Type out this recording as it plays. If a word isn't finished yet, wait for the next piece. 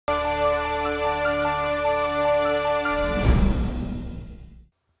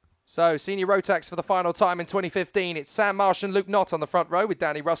So, senior Rotax for the final time in 2015. It's Sam Marsh and Luke Knott on the front row with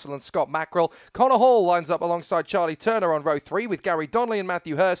Danny Russell and Scott Mackerel. Connor Hall lines up alongside Charlie Turner on row 3 with Gary Donnelly and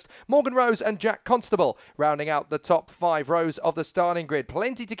Matthew Hurst, Morgan Rose and Jack Constable, rounding out the top 5 rows of the starting grid.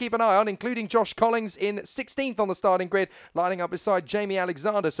 Plenty to keep an eye on, including Josh Collings in 16th on the starting grid, lining up beside Jamie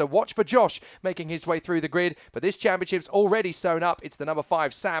Alexander. So watch for Josh making his way through the grid. But this championship's already sewn up. It's the number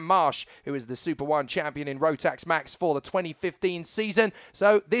 5, Sam Marsh, who is the Super 1 champion in Rotax Max for the 2015 season.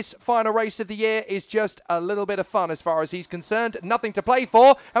 So this final race of the year is just a little bit of fun as far as he's concerned. Nothing to play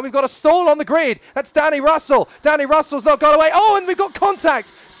for, and we've got a stall on the grid. That's Danny Russell. Danny Russell's not got away. Oh, and we've got contact.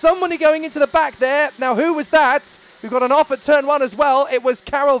 Somebody going into the back there. Now, who was that? We've got an off at turn 1 as well. It was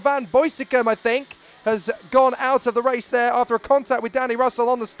Carol van Boysikum, I think, has gone out of the race there after a contact with Danny Russell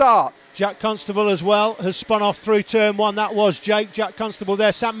on the start. Jack Constable as well has spun off through turn 1. That was Jack Constable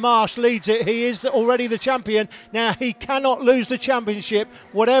there. Sam Marsh leads it. He is already the champion. Now, he cannot lose the championship,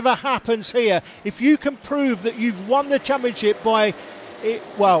 whatever happens here. If you can prove that you've won the championship by,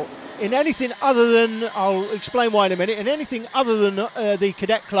 in anything other than, I'll explain why in a minute, in anything other than the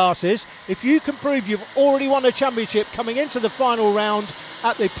cadet classes, if you can prove you've already won the championship coming into the final round,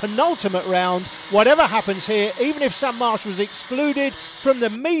 at the penultimate round, whatever happens here, even if Sam Marsh was excluded from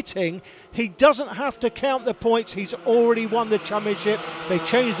the meeting, he doesn't have to count the points. He's already won the championship. They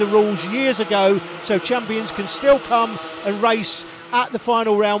changed the rules years ago, so champions can still come and race at the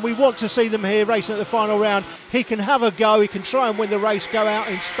final round. We want to see them here racing at the final round. He can have a go. He can try and win the race, go out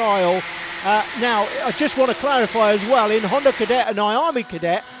in style. Now, I just want to clarify as well, in Honda Cadet and Army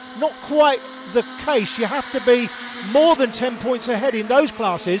Cadet, not quite the case. You have to be more than 10 points ahead in those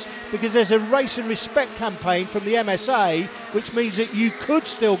classes because there's a race and respect campaign from the MSA, which means that you could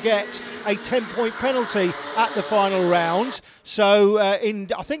still get a 10-point penalty at the final round. So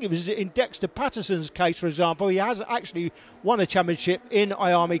I think it was in Dexter Patterson's case, for example, he has actually won a championship in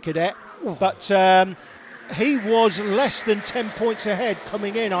Army Cadet, but he was less than 10 points ahead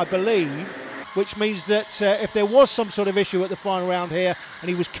coming in, I believe, which means that if there was some sort of issue at the final round here and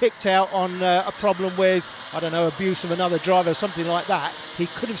he was kicked out on a problem with, I don't know, abuse of another driver or something like that, he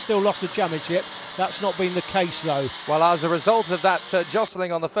could have still lost the championship. That's not been the case, though. Well, as a result of that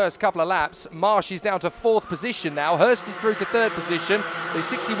jostling on the first couple of laps, Marsh is down to 4th position now. Hurst is through to 3rd position. The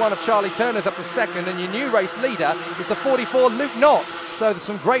 61 of Charlie Turner's up to 2nd, and your new race leader is the 44 Luke Knott. So there's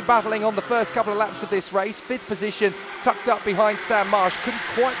some great battling on the first couple of laps of this race. 5th position, tucked up behind Sam Marsh. Couldn't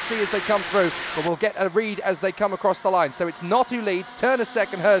quite see as they come through, but we'll get a read as they come across the line. So it's Knott who leads, Turner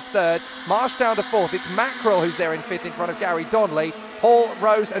 2nd, Hurst 3rd, Marsh down to 4th. It's Mackerel who's there in 5th in front of Gary Donnelly. Hall,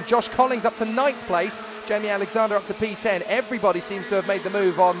 Rose and Josh Collings up to 9th place. Jamie Alexander up to P10. Everybody seems to have made the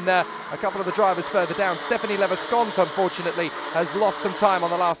move on a couple of the drivers further down. Stephanie Leverscont, unfortunately, has lost some time on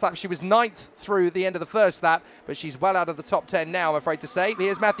the last lap. She was 9th through the end of the first lap, but she's well out of the top 10 now, I'm afraid to say.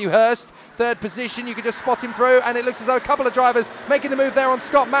 Here's Matthew Hurst, 3rd position. You can just spot him through, and it looks as though a couple of drivers making the move there on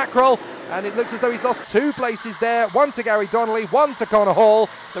Scott Mackerel. And it looks as though he's lost 2 places there, 1 to Gary Donnelly, 1 to Connor Hall,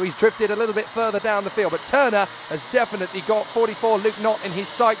 so he's drifted a little bit further down the field. But Turner has definitely got 44 Luke Knott in his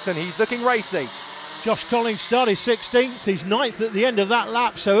sights, and he's looking racy. Josh Collings started 16th, he's 9th at the end of that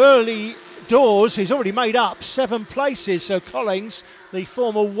lap, so early doors he's already made up 7 places. So Collings, the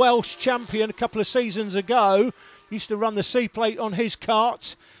former Welsh champion a couple of seasons ago, used to run the C-plate on his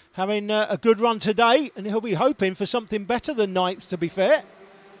kart, having a good run today, and he'll be hoping for something better than 9th, to be fair.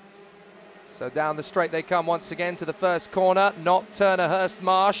 So down the straight they come once again to the first corner. Knott, Turner, Hurst,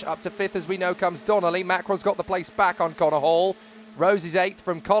 Marsh. Up to 5th as we know comes Donnelly. Mackerel's got the place back on Connor Hall. Rose is 8th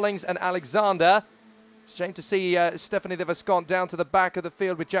from Collings and Alexander. Shame to see Stephanie Leverscont down to the back of the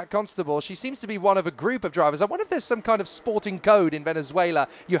field with Jack Constable. She seems to be one of a group of drivers. I wonder if there's some kind of sporting code in Venezuela.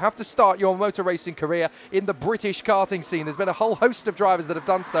 You have to start your motor racing career in the British karting scene. There's been a whole host of drivers that have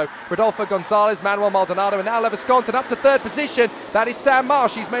done so. Rodolfo Gonzalez, Manuel Maldonado, and now Leverscont, and up to 3rd position. That is Sam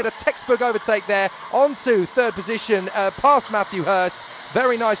Marsh. He's made a textbook overtake there onto 3rd position, past Matthew Hurst.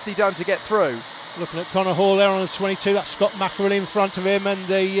 Very nicely done to get through. Looking at Connor Hall there on the 22, that's Scott Mackerel in front of him, and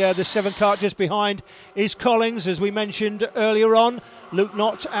the 7 kart just behind is Collings, as we mentioned earlier on. Luke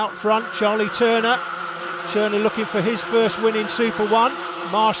Knott out front, Charlie Turner. Turner looking for his first win in Super 1.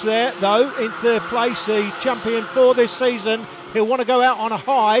 Marsh there, though, in 3rd place, the champion for this season. He'll want to go out on a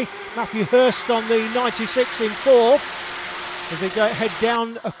high. Matthew Hurst on the 96 in 4th. As they go head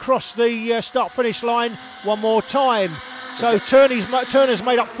down across the start-finish line one more time. So Turner's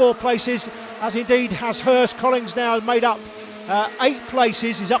made up 4 places, as indeed has Hurst. Collings now made up 8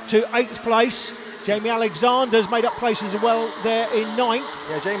 places. He's up to 8th place. Jamie Alexander's made up places as well there in 9th.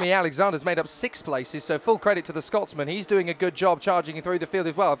 Yeah, Jamie Alexander's made up 6 places, so full credit to the Scotsman. He's doing a good job charging through the field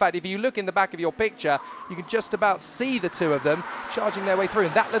as well. In fact, if you look in the back of your picture, you can just about see the two of them charging their way through.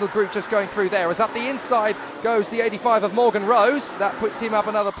 And that little group just going through there. As up the inside goes the 85 of Morgan Rose. That puts him up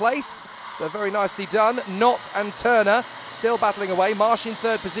another place. So very nicely done. Knott and Turner still battling away. Marsh in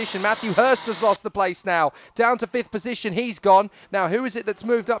 3rd position. Matthew Hurst has lost the place now. Down to 5th position. He's gone. Now, who is it that's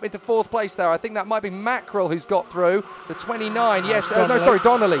moved up into 4th place there? I think that might be Mackerel who's got through. The 29. Yes. No, sorry.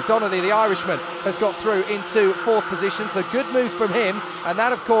 Donnelly. Donnelly, the Irishman, has got through into 4th position. So good move from him. And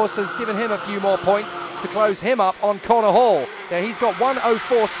that, of course, has given him a few more points to close him up on Connor Hall. Now, he's got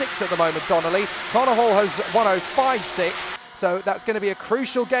 1:04.6 at the moment, Donnelly. Connor Hall has 1:05.6. So that's going to be a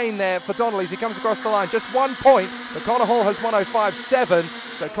crucial game there for Donnelly as he comes across the line. Just 1 point, but Connor Hall has 1:05.7.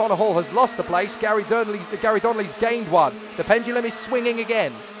 So Connor Hall has lost the place. Gary Donnelly's gained one. The pendulum is swinging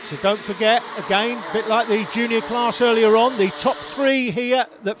again. So don't forget, again, a bit like the junior class earlier on, the top 3 here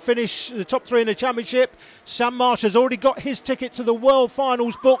that finish, the top 3 in the championship. Sam Marsh has already got his ticket to the World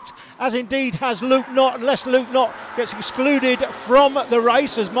Finals booked, as indeed has Luke Knott, unless Luke Knott gets excluded from the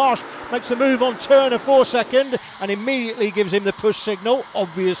race as Marsh makes a move on Turner for second and immediately gives him the push signal,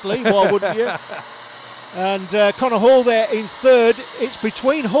 obviously, why wouldn't you? And Connor Hall there in 3rd. It's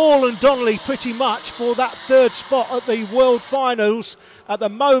between Hall and Donnelly pretty much for that 3rd spot at the World Finals. At the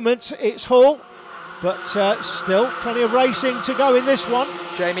moment, it's Hall, but still plenty of racing to go in this one.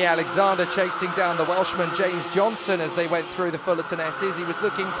 Jamie Alexander chasing down the Welshman James Johnson as they went through the Fullerton S's. He was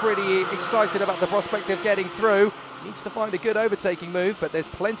looking pretty excited about the prospect of getting through. Needs to find a good overtaking move, but there's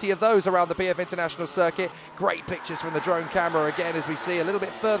plenty of those around the BF International Circuit. Great pictures from the drone camera again as we see a little bit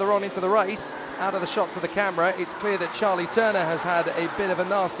further on into the race. Out of the shots of the camera, it's clear that Charlie Turner has had a bit of a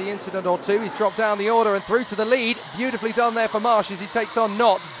nasty incident or two. He's dropped down the order and through to the lead. Beautifully done there for Marsh as he takes on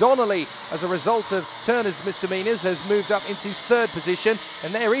Knott. Donnelly, as a result of Turner's misdemeanours, has moved up into 3rd position.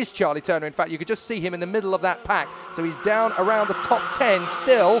 And there is Charlie Turner. In fact, you could just see him in the middle of that pack. So he's down around the top 10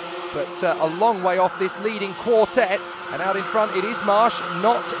 still, but a long way off this leading quartet. And out in front it is Marsh.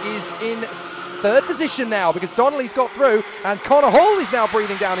 Knott is in 3rd position now because Donnelly's got through and Connor Hall is now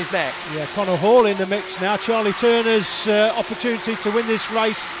breathing down his neck. Yeah, Connor Hall in the mix now. Charlie Turner's opportunity to win this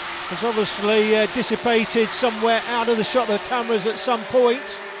race has obviously dissipated somewhere out of the shot of the cameras at some point.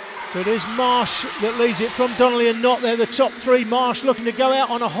 So it is Marsh that leads it from Donnelly and Knott. They're the top 3. Marsh looking to go out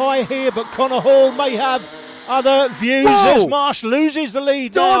on a high here, but Connor Hall may have other views. Whoa! As Marsh loses the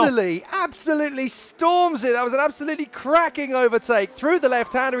lead Donnelly now. absolutely storms it. That was an absolutely cracking overtake. Through the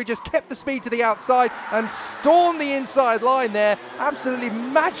left-hander, he just kept the speed to the outside and stormed the inside line there. Absolutely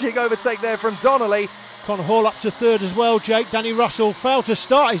magic overtake there from Donnelly. Connor Hall up to 3rd as well, Jake. Danny Russell failed to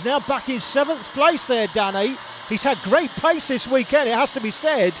start. He's now back in 7th place there, Danny. He's had great pace this weekend, it has to be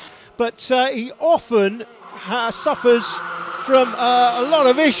said, but he often suffers from a lot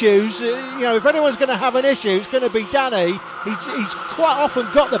of issues. You know, if anyone's going to have an issue, it's going to be Danny. He's quite often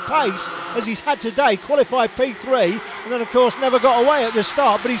got the pace, as he's had today, qualified P3, and then of course never got away at the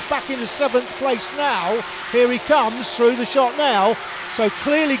start, but he's back in the 7th place now. Here he comes through the shot now, so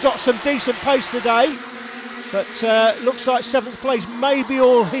clearly got some decent pace today, but looks like 7th place may be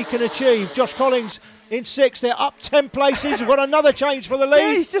all he can achieve. Josh Collins in 6th, they're up 10 places. We've got another change for the lead.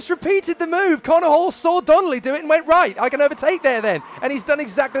 Yeah, he's just repeated the move. Connor Hall saw Donnelly do it and went, right, I can overtake there then. And he's done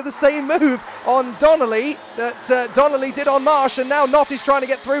exactly the same move on Donnelly that Donnelly did on Marsh, and now Knott is trying to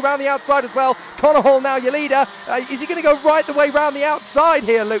get through round the outside as well. Connor Hall now your leader. Is he going to go right the way round the outside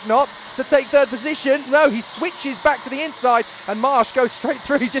here, Luke Knott, to take 3rd position? No, he switches back to the inside and Marsh goes straight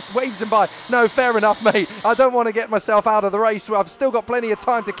through. He just waves him by. No, fair enough, mate. I don't want to get myself out of the race. I've still got plenty of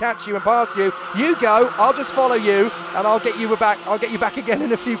time to catch you and pass you. You go, I'll just follow you and I'll get you back again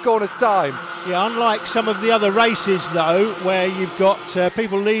in a few corners time. Yeah, unlike some of the other races though, where you've got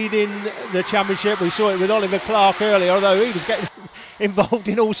people leading the championship. We saw it with Oliver Clark earlier, although he was getting involved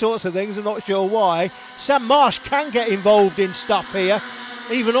in all sorts of things. I'm not sure why. Sam Marsh can get involved in stuff here,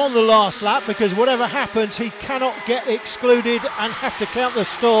 even on the last lap, because whatever happens, he cannot get excluded and have to count the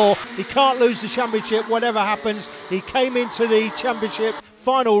score. He can't lose the championship, whatever happens. He came into the championship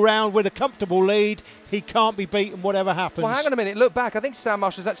final round with a comfortable lead. He can't be beaten, whatever happens. Well, hang on a minute, look back. I think Sam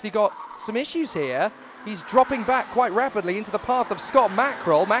Marsh has actually got some issues here. He's dropping back quite rapidly into the path of Scott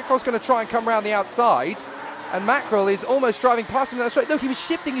Mackerel. Mackerel's going to try and come around the outside, and Mackerel is almost driving past him down the straight. Look, he was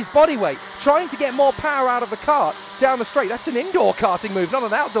shifting his body weight, trying to get more power out of the kart down the straight. That's an indoor karting move, not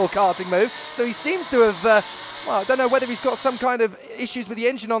an outdoor karting move. So he seems to have, well, I don't know whether he's got some kind of issues with the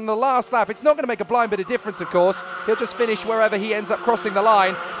engine on the last lap. It's not going to make a blind bit of difference, of course. He'll just finish wherever he ends up crossing the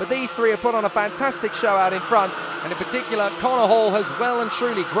line. But these three have put on a fantastic show out in front. And in particular, Connor Hall has well and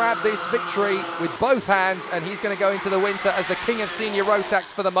truly grabbed this victory with both hands, and he's going to go into the winter as the king of senior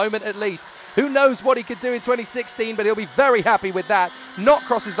Rotax for the moment at least. Who knows what he could do in 2016, but he'll be very happy with that. Not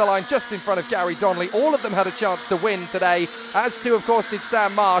crosses the line just in front of Gary Donnelly. All of them had a chance to win today, as too, of course, did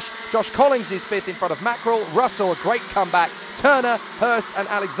Sam Marsh. Josh Collins is fifth in front of Mackerel. Russell, a great comeback. Turner, Hurst and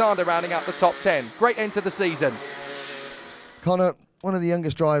Alexander rounding out the top 10. Great end to the season. Connor, one of the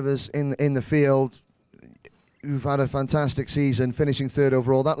youngest drivers in the field. You've had a fantastic season, finishing third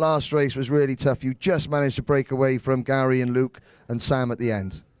overall. That last race was really tough. You just managed to break away from Gary and Luke and Sam at the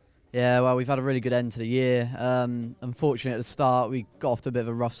end. Yeah, well, we've had a really good end to the year. Unfortunately, at the start, we got off to a bit of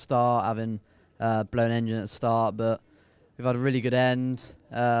a rough start, having blown engine at the start, but we've had a really good end.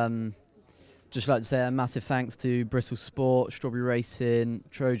 Just like to say a massive thanks to Bristol Sport, Strawberry Racing,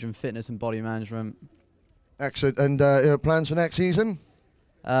 Trojan Fitness and Body Management. Excellent. And plans for next season?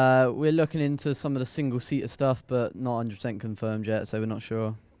 We're looking into some of the single-seater stuff, but not 100% confirmed yet, so we're not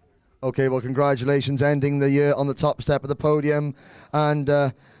sure. Okay, well, congratulations, ending the year on the top step of the podium.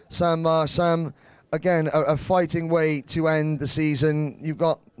 And Sam, again, a fighting way to end the season. You've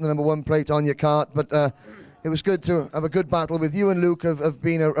got the #1 plate on your kart, but it was good to have a good battle with you and Luke. Have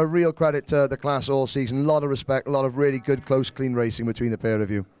been a real credit to the class all season. A lot of respect, a lot of really good, close, clean racing between the pair of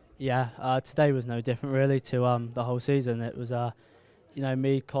you. Yeah, today was no different really to the whole season. It was,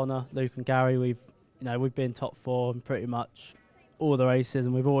 me, Connor, Luke, and Gary. We've been top 4 in pretty much all the races,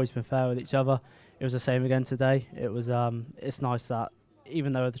 and we've always been fair with each other. It was the same again today. It was, it's nice that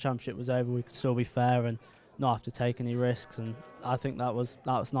even though the championship was over, we could still be fair and not have to take any risks. And I think that was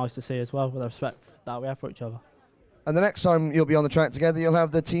nice to see as well, with the respect that we have for each other. And the next time you'll be on the track together, you'll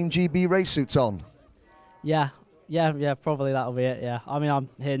have the Team GB race suits on. Yeah, probably that'll be it, yeah. I mean, I'm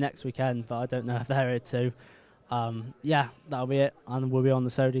here next weekend, but I don't know if they're here too. Yeah, that'll be it. And we'll be on the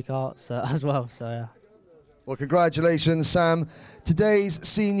Sodi karts as well, so yeah. Well, congratulations, Sam. Today's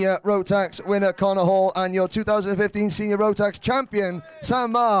senior Rotax winner, Connor Hall, and your 2015 senior Rotax champion,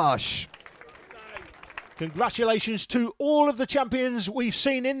 Sam Marsh. Congratulations to all of the champions we've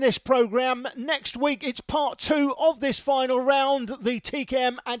seen in this programme. Next week, it's part 2 of this final round, the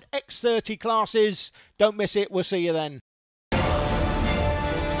TKM and X30 classes. Don't miss it. We'll see you then.